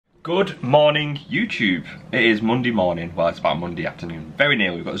Good morning, YouTube. It is Monday morning. Well, it's about Monday afternoon. Very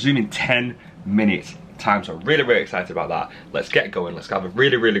nearly. We've got Zoom in 10 minutes time, so really excited about that. Let's get going. Let's have a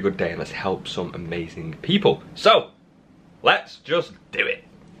really good day and let's help some amazing people. So, let's just do it.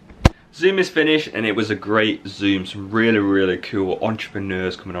 Zoom is finished and it was a great Zoom. Some really cool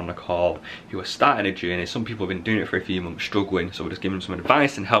entrepreneurs coming on the call who are starting a journey. Some people have been doing it for a few months, struggling, so we're just giving them some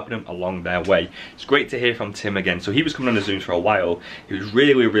advice and helping them along their way. It's great to hear from Tim again. So he was coming on the Zooms for a while. He was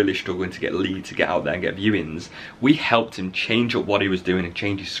really struggling to get leads, to get out there and get viewings. We helped him change up what he was doing and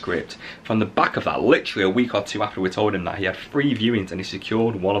change his script. From the back of that, literally a week or two after we told him that, he had 3 viewings and he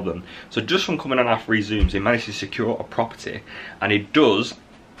secured one of them. So just from coming on our free Zooms, he managed to secure a property, and he does.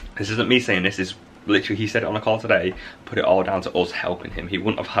 This isn't me saying this, is literally, he said it on a call today, put it all down to us helping him. He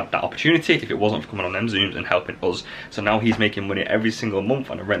wouldn't have had that opportunity if it wasn't for coming on them Zooms and helping us. So now he's making money every single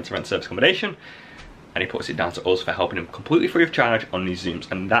month on a rent-to-rent service accommodation, and he puts it down to us for helping him completely free of charge on these Zooms.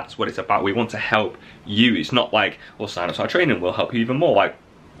 And that's what it's about. We want to help you. It's not like, we'll sign up to our training, we'll help you even more. Like,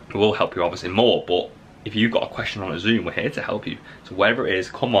 we'll help you obviously more, but if you've got a question on a Zoom, we're here to help you. So whatever it is,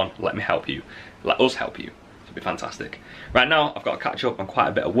 come on, let me help you. Let us help you. Be fantastic. Right now I've got to catch up on quite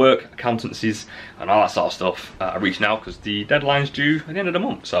a bit of work, accountancies and all that sort of stuff. I reached now because the deadline's due at the end of the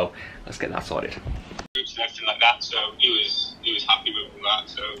month, so let's get that sorted. Everything like that, so he was happy with all that.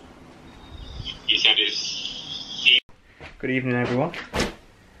 So he said Good evening everyone.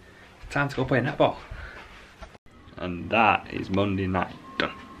 Time to go play netball. And that is Monday night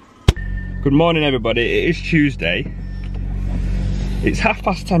done. Good morning everybody, it is Tuesday. It's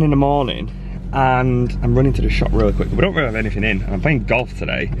 10:30 in the morning. And I'm running to the shop really quick. We don't really have anything in, and I'm playing golf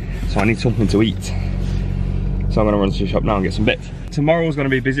today, so I need something to eat. So I'm gonna run to the shop now and get some bits. Tomorrow's gonna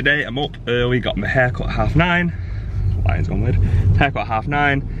be a busy day. I'm up early, got my haircut at 9:30. Lighting's gone weird. Haircut at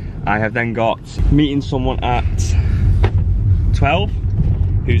 9:30. I have then got meeting someone at 12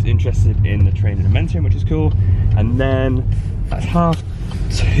 who's interested in the training and mentoring, which is cool. And then at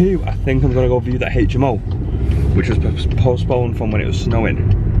 2:30, I think I'm gonna go view that HMO, which was postponed from when it was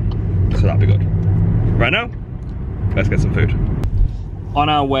snowing. So that'd be good. Right now, let's get some food. On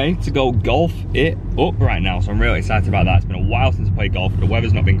our way to go golf it up right now, so I'm really excited about that. It's been a while since I played golf, the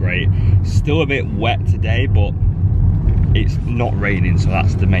weather's not been great. Still a bit wet today, but it's not raining, so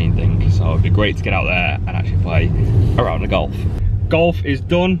that's the main thing. So it'd be great to get out there and actually play around the golf. Golf is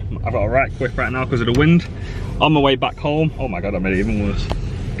done. I've got a right quick right now because of the wind. On my way back home, oh my god, I made it even worse.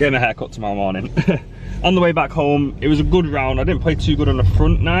 Getting a haircut tomorrow morning. On the way back home, it was a good round. I didn't play too good on the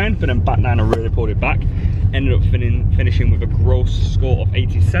front 9, but then back 9 I really pulled it back. Ended up finishing with a gross score of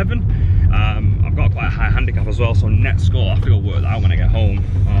 87. I've got quite a high handicap as well, so net score, I have to go work that out when I get home.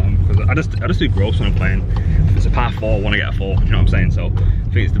 Because I just do gross when I'm playing. If it's a par 4, I want to get a 4, you know what I'm saying? So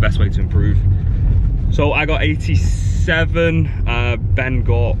I think it's the best way to improve. So I got 87, Ben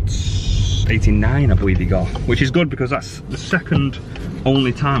got 89, I believe he got, which is good because that's the second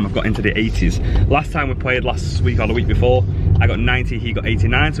only time I've got into the 80s. Last time we played last week or the week before, I got 90, he got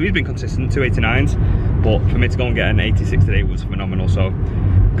 89, so he's been consistent, 2 89s, but for me to go and get an 86 today was phenomenal. So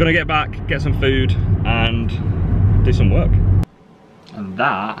gonna get back, get some food and do some work. And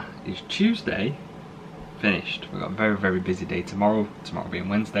that is Tuesday finished. We've got a very busy day tomorrow being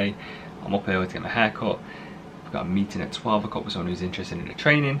Wednesday. I'm up early to get my hair cut. We've got a meeting at 12 o'clock with someone who's interested in the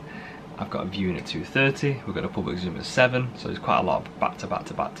training. I've got a viewing at 2:30, we've got a public Zoom at 7, so there's quite a lot of back to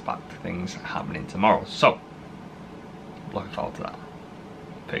back things happening tomorrow. So, looking forward to that.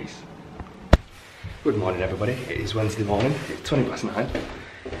 Peace. Good morning everybody, it is Wednesday morning, it's 9:20.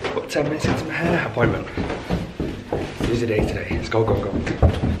 Got 10 minutes into my hair appointment. Busy day today, let's go.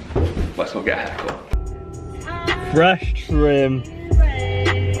 Let's go get a haircut. Fresh trim.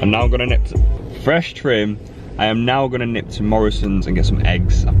 I'm now gonna nip to fresh trim. I am now going to nip to Morrison's and get some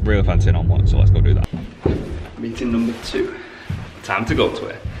eggs. I'm really fancying on one, so let's go do that. Meeting number 2. Time to go to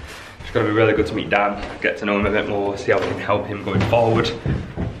it. It's going to be really good to meet Dan, get to know him a bit more, see how we can help him going forward.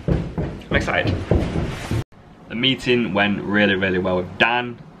 I'm excited. The meeting went really well with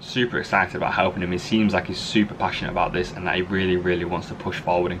Dan. Super excited about helping him. It seems like he's super passionate about this and that he really wants to push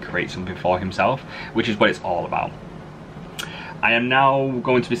forward and create something for himself, which is what it's all about. I am now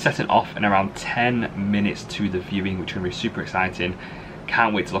going to be setting off in around 10 minutes to the viewing, which is going to be super exciting.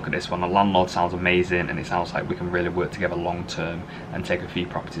 Can't wait to look at this one. The landlord sounds amazing and it sounds like we can really work together long term and take a few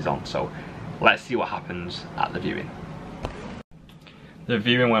properties on. So let's see what happens at the viewing. The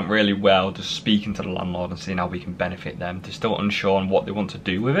viewing went really well, just speaking to the landlord and seeing how we can benefit them. They're still unsure on what they want to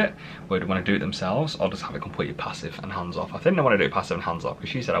do with it, whether they want to do it themselves or just have it completely passive and hands off. I think they want to do it passive and hands off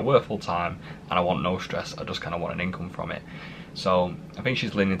because she said I work full time and I want no stress, I just kind of want an income from it. So I think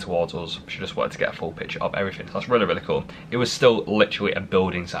she's leaning towards us. She just wanted to get a full picture of everything. So that's really, really cool. It was still literally a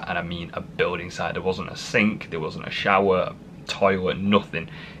building site, and I mean a building site. There wasn't a sink, there wasn't a shower, a toilet, nothing.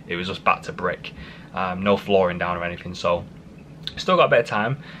 It was just back to brick. No flooring down or anything, so still got a bit of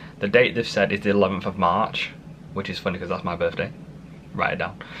time. The date they've said is the 11th of March, which is funny because that's my birthday. Write it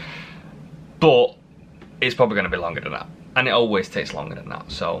down. But it's probably going to be longer than that, and it always takes longer than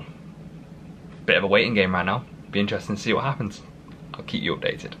that, so bit of a waiting game right now. Be interesting to see what happens. I'll keep you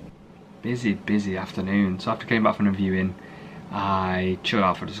updated. Busy afternoon. So after coming back from the viewing, I chilled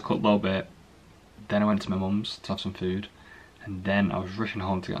out for just a little bit, then I went to my mum's to have some food, and then I was rushing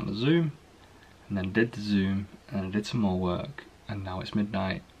home to get on the Zoom, and then did the Zoom, and I did some more work, and now it's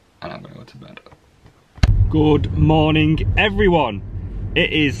midnight and I'm gonna go to bed. Good morning everyone.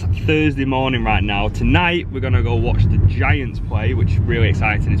 It is Thursday morning right now. Tonight we're gonna go watch the Giants play, which is really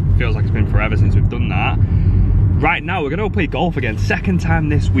exciting. It feels like it's been forever since we've done that. Right now we're gonna go play golf again, second time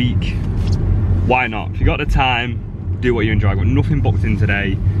this week. Why not? If you got the time, do what you enjoy. I've got nothing booked in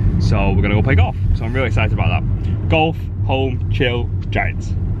today, so we're gonna go play golf. So I'm really excited about that. Golf, home, chill,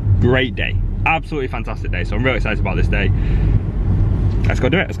 Giants. Great day. Absolutely fantastic day. So I'm really excited about this day. Let's go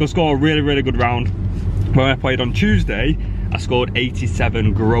do it. Let's go score a really, really good round. When I played on Tuesday, I scored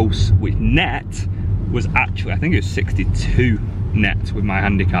 87 gross, which net was actually, I think it was 62 net with my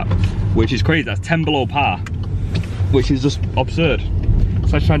handicap, which is crazy. That's 10 below par, which is just absurd.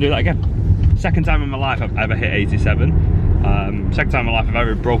 So let's try and do that again. Second time in my life I've ever hit 87. Second time in my life I've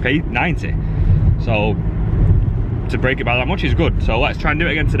ever broke 90. So to break it by that much is good. So let's try and do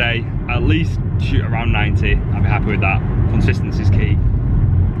it again today. At least shoot around 90. I'll be happy with that. Consistency is key.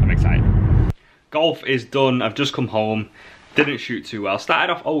 I'm excited. Golf is done. I've just come home. Didn't shoot too well.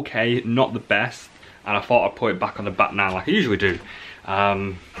 Started off okay, not the best, and I thought I'd put it back on the back nine like I usually do.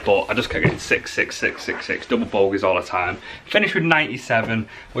 But I just kept getting 6, 6, 6, 6, 6, double bogeys all the time. Finished with 97,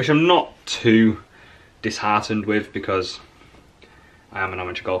 which I'm not too disheartened with because I am an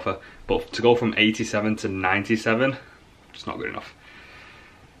amateur golfer. But to go from 87 to 97, it's not good enough.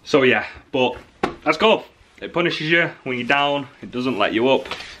 So yeah, but that's golf. It punishes you when you're down, it doesn't let you up,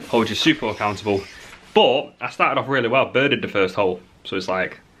 holds you super accountable. But I started off really well, birdied the first hole. So it's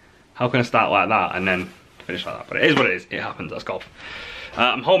like, how can I start like that and then finish like that? But it is what it is, it happens, that's golf.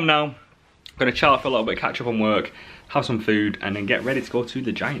 I'm home now, I'm gonna chill out for a little bit, catch up on work, have some food, and then get ready to go to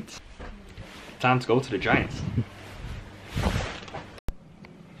the Giants. Time to go to the Giants.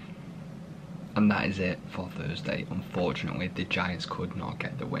 And that is it for Thursday. Unfortunately, the Giants could not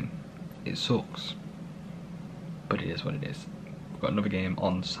get the win. It sucks, but it is what it is. We've got another game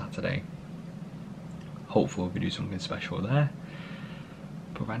on Saturday. Hopefully we do something special there.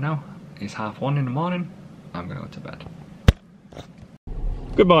 But right now, it's 1:30 in the morning. I'm gonna go to bed.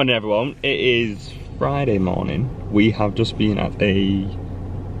 Good morning everyone. It is Friday morning. We have just been at a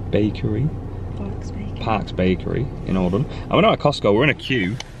bakery. Parks Bakery in Oldham. And we're not at Costco, we're in a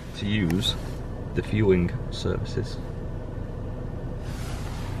queue to use the fueling services.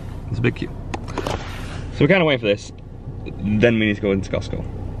 It's a big queue. So we're kind of waiting for this. Then we need to go into Costco.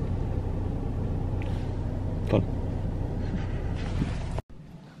 Fun.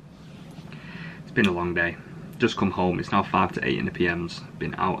 It's been a long day. Just come home. It's now 5 to 8 in the PMs.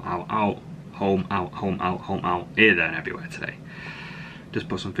 Been out, home, out, here, there and everywhere today. Just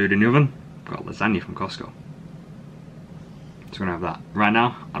put some food in the oven. Got lasagna from Costco. So we're gonna have that. Right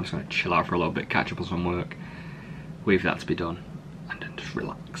now, I'm just gonna chill out for a little bit, catch up on some work, wait for that to be done, and then just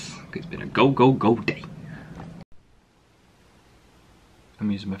relax. It's been a go, go, go day. I'm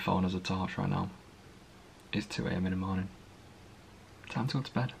using my phone as a torch right now. It's 2 AM in the morning. Time to go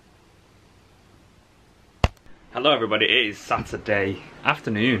to bed. Hello everybody, it is Saturday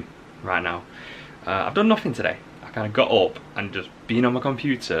afternoon right now. I've done nothing today. I kind of got up and just been on my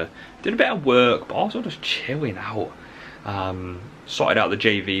computer, did a bit of work, but also just chilling out. Sorted out the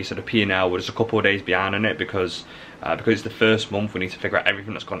JV, so the P&L was a couple of days behind on it because it's the first month. We need to figure out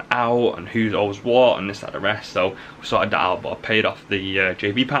everything that's gone out and who owes what and this, that, the rest. So we sorted that out, but I paid off the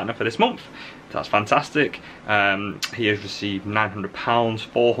JV partner for this month. That's fantastic. He has received £900.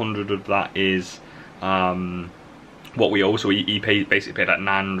 400 of that is what we owe. So he basically paid like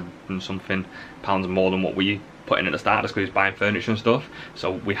 £900 and something more than what we put in at the start, just because he's buying furniture and stuff.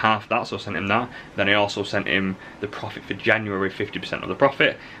 So we halved that, so I sent him that. Then I also sent him the profit for January, 50% of the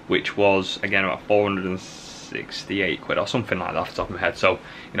profit, which was again about 400 and 68 quid or something like that off the top of my head. So,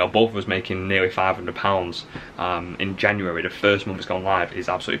 you know, both of us making nearly £500 in January, the first month it's gone live, is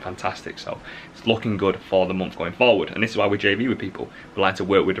absolutely fantastic. So it's looking good for the month going forward. And this is why we JV with people. We like to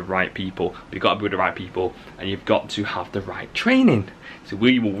work with the right people, but you've got to be with the right people and you've got to have the right training. So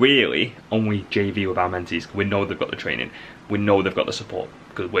we will really only JV with our mentees. We know they've got the training. We know they've got the support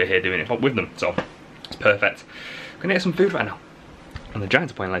because we're here doing it with them. So it's perfect. I'm gonna get some food right now. And the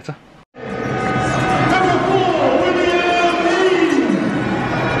Giants are playing later.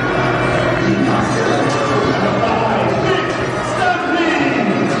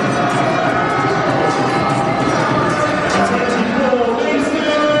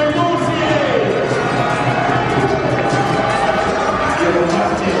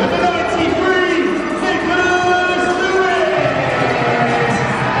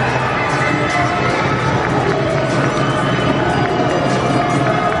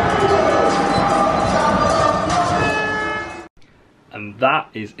 And that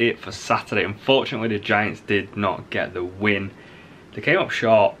is it for Saturday. Unfortunately, the Giants did not get the win. They came up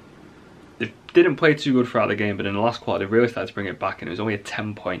short. They didn't play too good throughout the game, but in the last quarter, they really started to bring it back, and it was only a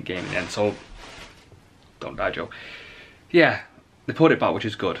 10-point game in the end. So, don't die, Joe. Yeah, they pulled it back, which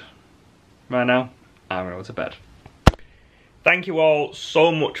is good. Right now, I'm going to go to bed. Thank you all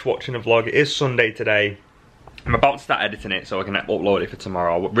so much for watching the vlog. It is Sunday today. I'm about to start editing it so I can upload it for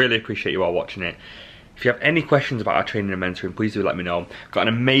tomorrow. I really appreciate you all watching it. If you have any questions about our training and mentoring, please do let me know. I've got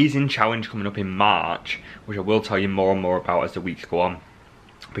an amazing challenge coming up in March, which I will tell you more and more about as the weeks go on.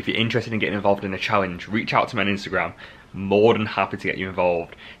 But if you're interested in getting involved in a challenge, reach out to me on Instagram. More than happy to get you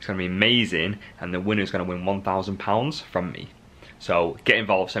involved. It's going to be amazing, and the winner is going to win £1,000 from me. So get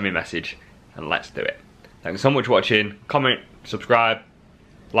involved, send me a message, and let's do it. Thanks so much for watching. Comment, subscribe,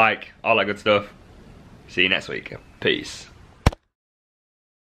 like, all that good stuff. See you next week. Peace.